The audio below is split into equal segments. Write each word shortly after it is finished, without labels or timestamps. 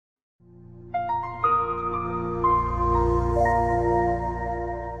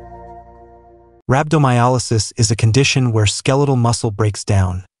Rhabdomyolysis is a condition where skeletal muscle breaks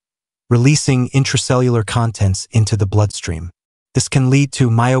down, releasing intracellular contents into the bloodstream. This can lead to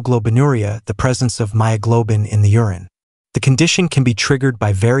myoglobinuria, the presence of myoglobin in the urine. The condition can be triggered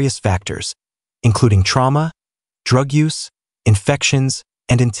by various factors, including trauma, drug use, infections,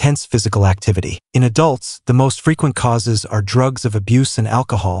 and intense physical activity. In adults, the most frequent causes are drugs of abuse and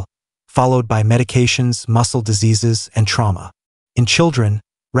alcohol, followed by medications, muscle diseases, and trauma. In children,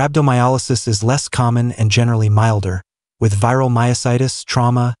 rhabdomyolysis is less common and generally milder, with viral myositis,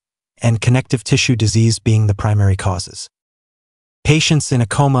 trauma, and connective tissue disease being the primary causes. Patients in a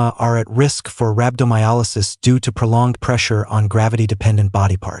coma are at risk for rhabdomyolysis due to prolonged pressure on gravity-dependent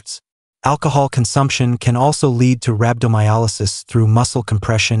body parts. Alcohol consumption can also lead to rhabdomyolysis through muscle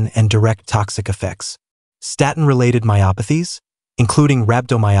compression and direct toxic effects. Statin-related myopathies, including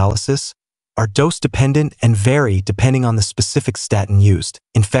rhabdomyolysis, are dose-dependent and vary depending on the specific statin used.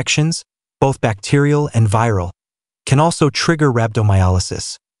 Infections, both bacterial and viral, can also trigger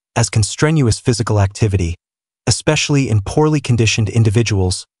rhabdomyolysis, as can strenuous physical activity, especially in poorly conditioned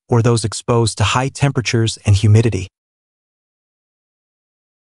individuals or those exposed to high temperatures and humidity.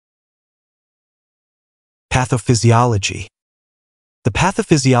 Pathophysiology. The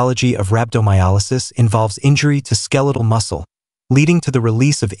pathophysiology of rhabdomyolysis involves injury to skeletal muscle, leading to the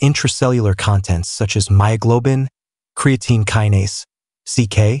release of intracellular contents such as myoglobin, creatine kinase,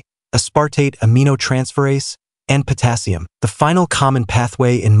 CK, aspartate aminotransferase, and potassium. The final common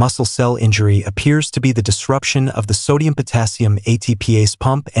pathway in muscle cell injury appears to be the disruption of the sodium-potassium ATPase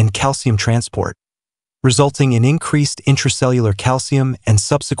pump and calcium transport, resulting in increased intracellular calcium and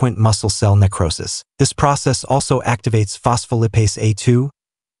subsequent muscle cell necrosis. This process also activates phospholipase A2,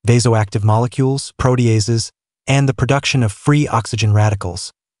 vasoactive molecules, proteases, and the production of free oxygen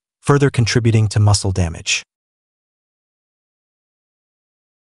radicals, further contributing to muscle damage.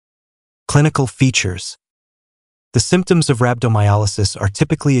 Clinical features. The symptoms of rhabdomyolysis are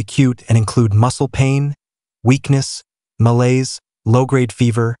typically acute and include muscle pain, weakness, malaise, low-grade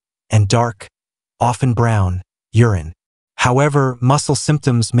fever, and dark, often brown, urine. However, muscle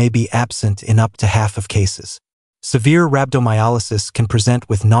symptoms may be absent in up to half of cases. Severe rhabdomyolysis can present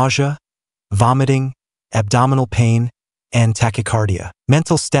with nausea, vomiting, abdominal pain, and tachycardia.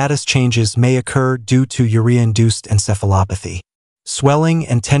 Mental status changes may occur due to urea-induced encephalopathy. Swelling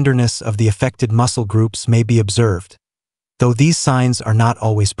and tenderness of the affected muscle groups may be observed, though these signs are not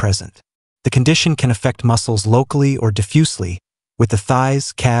always present. The condition can affect muscles locally or diffusely, with the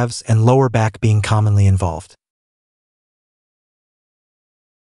thighs, calves, and lower back being commonly involved.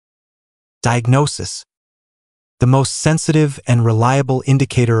 Diagnosis. The most sensitive and reliable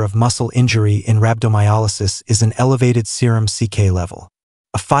indicator of muscle injury in rhabdomyolysis is an elevated serum CK level.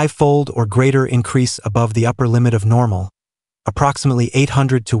 A 5-fold or greater increase above the upper limit of normal, approximately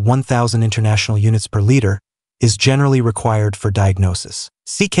 800 to 1,000 international units per liter, is generally required for diagnosis.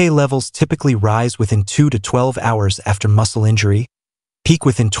 CK levels typically rise within 2 to 12 hours after muscle injury, peak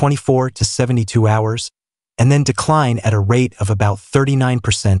within 24 to 72 hours, and then decline at a rate of about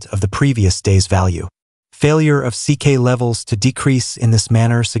 39% of the previous day's value. Failure of CK levels to decrease in this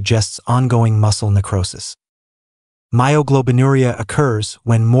manner suggests ongoing muscle necrosis. Myoglobinuria occurs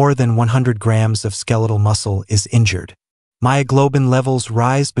when more than 100 grams of skeletal muscle is injured. Myoglobin levels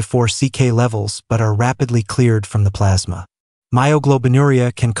rise before CK levels but are rapidly cleared from the plasma.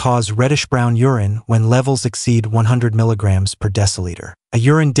 Myoglobinuria can cause reddish-brown urine when levels exceed 100 milligrams per deciliter. A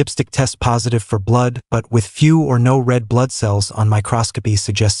urine dipstick test positive for blood but with few or no red blood cells on microscopy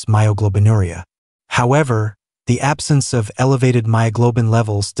suggests myoglobinuria. However, the absence of elevated myoglobin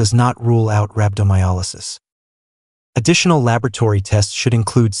levels does not rule out rhabdomyolysis. Additional laboratory tests should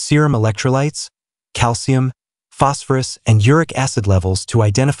include serum electrolytes, calcium, phosphorus, and uric acid levels to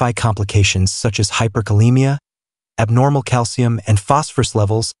identify complications such as hyperkalemia, abnormal calcium and phosphorus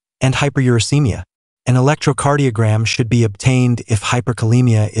levels, and hyperuricemia. An electrocardiogram should be obtained if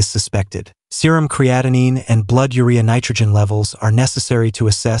hyperkalemia is suspected. Serum creatinine and blood urea nitrogen levels are necessary to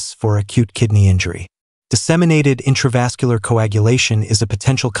assess for acute kidney injury. Disseminated intravascular coagulation is a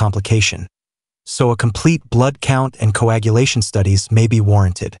potential complication, so a complete blood count and coagulation studies may be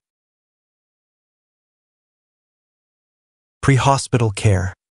warranted. Pre-hospital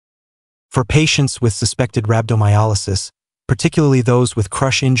care. For patients with suspected rhabdomyolysis, particularly those with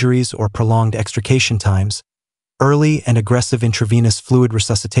crush injuries or prolonged extrication times, early and aggressive intravenous fluid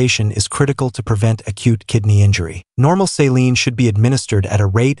resuscitation is critical to prevent acute kidney injury. Normal saline should be administered at a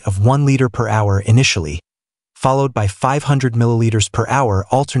rate of 1 liter per hour initially, followed by 500 milliliters per hour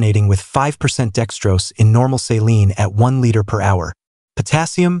alternating with 5% dextrose in normal saline at 1 liter per hour.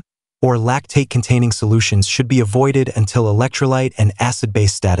 Potassium or lactate-containing solutions should be avoided until electrolyte and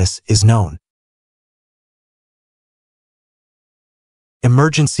acid-base status is known.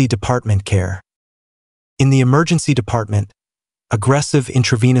 Emergency department care. In the emergency department, aggressive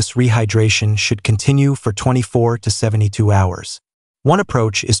intravenous rehydration should continue for 24 to 72 hours. One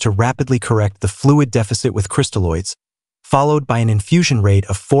approach is to rapidly correct the fluid deficit with crystalloids, followed by an infusion rate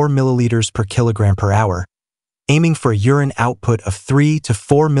of 4 milliliters per kilogram per hour, aiming for a urine output of 3 to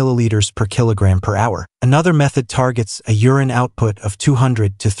 4 milliliters per kilogram per hour. Another method targets a urine output of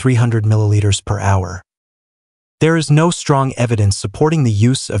 200 to 300 milliliters per hour. There is no strong evidence supporting the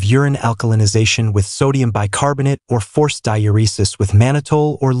use of urine alkalinization with sodium bicarbonate or forced diuresis with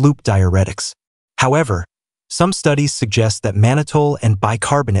mannitol or loop diuretics. However, some studies suggest that mannitol and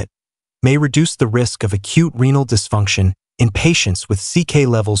bicarbonate may reduce the risk of acute renal dysfunction in patients with CK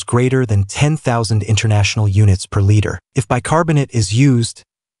levels greater than 10,000 international units per liter. If bicarbonate is used,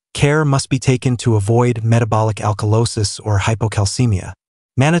 care must be taken to avoid metabolic alkalosis or hypocalcemia.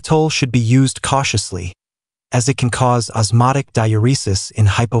 Mannitol should be used cautiously, as it can cause osmotic diuresis in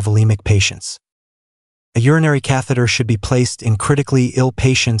hypovolemic patients. A urinary catheter should be placed in critically ill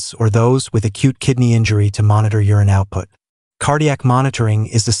patients or those with acute kidney injury to monitor urine output. Cardiac monitoring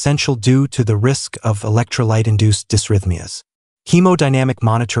is essential due to the risk of electrolyte-induced dysrhythmias. Hemodynamic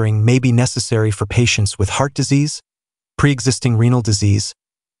monitoring may be necessary for patients with heart disease, pre-existing renal disease,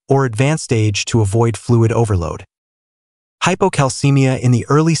 or advanced age to avoid fluid overload. Hypocalcemia in the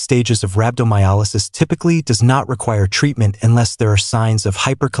early stages of rhabdomyolysis typically does not require treatment unless there are signs of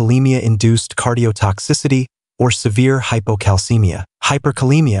hyperkalemia-induced cardiotoxicity or severe hypocalcemia.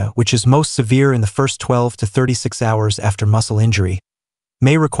 Hyperkalemia, which is most severe in the first 12 to 36 hours after muscle injury,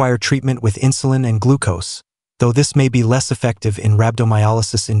 may require treatment with insulin and glucose, though this may be less effective in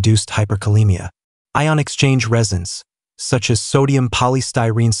rhabdomyolysis-induced hyperkalemia. Ion exchange resins, such as sodium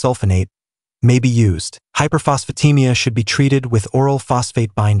polystyrene sulfonate, may be used. Hyperphosphatemia should be treated with oral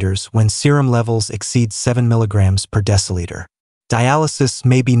phosphate binders when serum levels exceed 7 mg per deciliter. Dialysis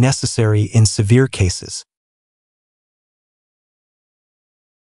may be necessary in severe cases.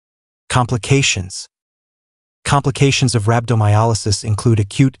 Complications. Complications of rhabdomyolysis include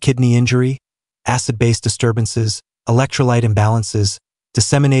acute kidney injury, acid-base disturbances, electrolyte imbalances,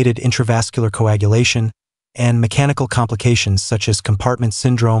 disseminated intravascular coagulation, and mechanical complications such as compartment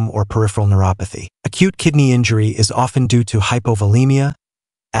syndrome or peripheral neuropathy. Acute kidney injury is often due to hypovolemia,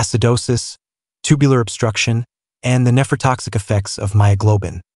 acidosis, tubular obstruction, and the nephrotoxic effects of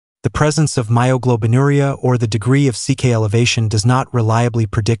myoglobin. The presence of myoglobinuria or the degree of CK elevation does not reliably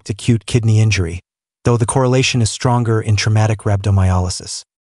predict acute kidney injury, though the correlation is stronger in traumatic rhabdomyolysis.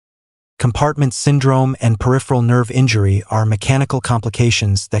 Compartment syndrome and peripheral nerve injury are mechanical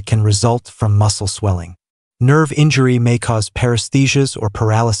complications that can result from muscle swelling. Nerve injury may cause paresthesias or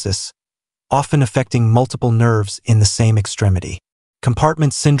paralysis, often affecting multiple nerves in the same extremity.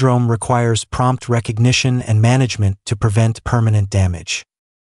 Compartment syndrome requires prompt recognition and management to prevent permanent damage.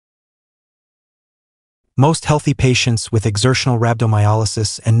 Most healthy patients with exertional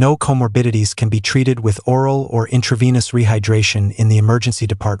rhabdomyolysis and no comorbidities can be treated with oral or intravenous rehydration in the emergency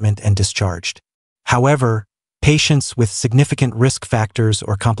department and discharged. However, patients with significant risk factors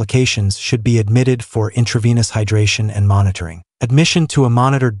or complications should be admitted for intravenous hydration and monitoring. Admission to a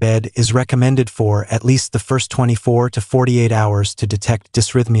monitored bed is recommended for at least the first 24 to 48 hours to detect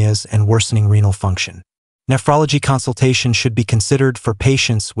dysrhythmias and worsening renal function. Nephrology consultation should be considered for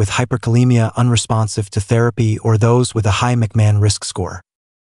patients with hyperkalemia unresponsive to therapy or those with a high McMahon risk score.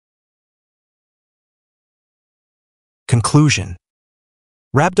 Conclusion.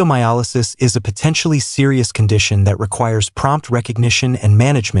 Rhabdomyolysis is a potentially serious condition that requires prompt recognition and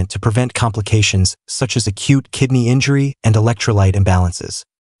management to prevent complications such as acute kidney injury and electrolyte imbalances.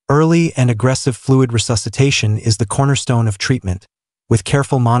 Early and aggressive fluid resuscitation is the cornerstone of treatment, with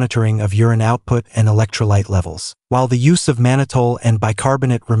careful monitoring of urine output and electrolyte levels. While the use of mannitol and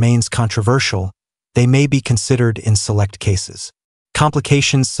bicarbonate remains controversial, they may be considered in select cases.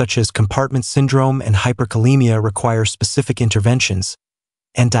 Complications such as compartment syndrome and hyperkalemia require specific interventions,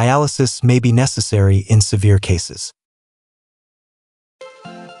 and dialysis may be necessary in severe cases.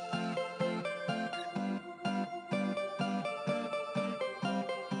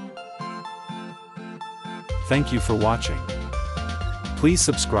 Thank you for watching. Please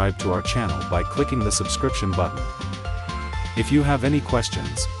subscribe to our channel by clicking the subscription button. If you have any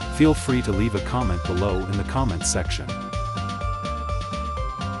questions, feel free to leave a comment below in the comments section.